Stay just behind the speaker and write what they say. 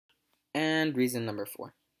And reason number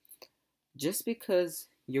four, just because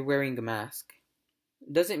you're wearing a mask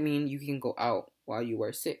doesn't mean you can go out while you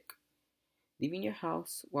are sick. Leaving your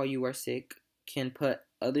house while you are sick can put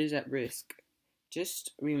others at risk.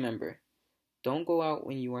 Just remember, don't go out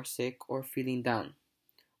when you are sick or feeling down.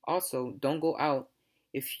 Also, don't go out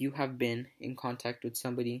if you have been in contact with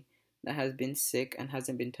somebody that has been sick and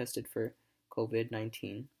hasn't been tested for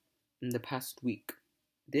COVID-19 in the past week.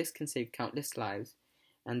 This can save countless lives,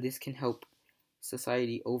 and this can help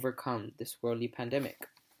society overcome this worldly pandemic.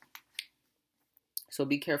 So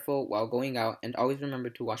be careful while going out and always remember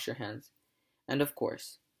to wash your hands. And of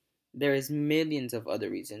course, there is millions of other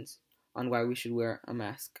reasons on why we should wear a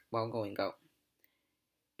mask while going out.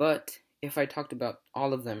 But if I talked about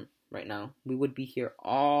all of them right now, we would be here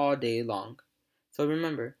all day long. So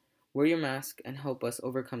remember, wear your mask and help us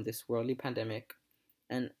overcome this worldly pandemic.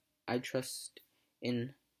 And I trust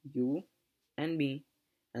in you and me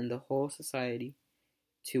and the whole society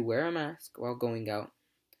to wear a mask while going out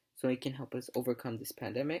so it can help us overcome this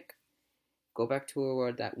pandemic, go back to a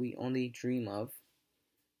world that we only dream of,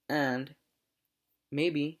 and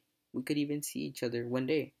maybe we could even see each other one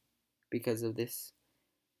day because of this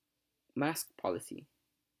mask policy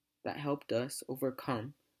that helped us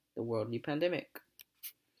overcome the worldly pandemic.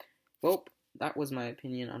 Well, that was my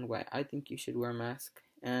opinion on why I think you should wear a mask.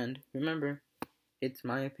 And remember, it's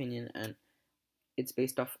my opinion and it's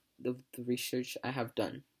based off the research I have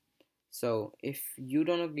done. So if you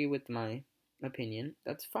don't agree with my opinion,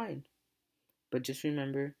 that's fine. But just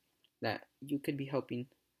remember that you could be helping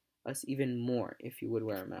us even more if you would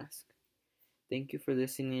wear a mask. Thank you for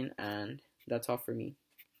listening, and that's all for me.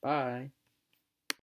 Bye.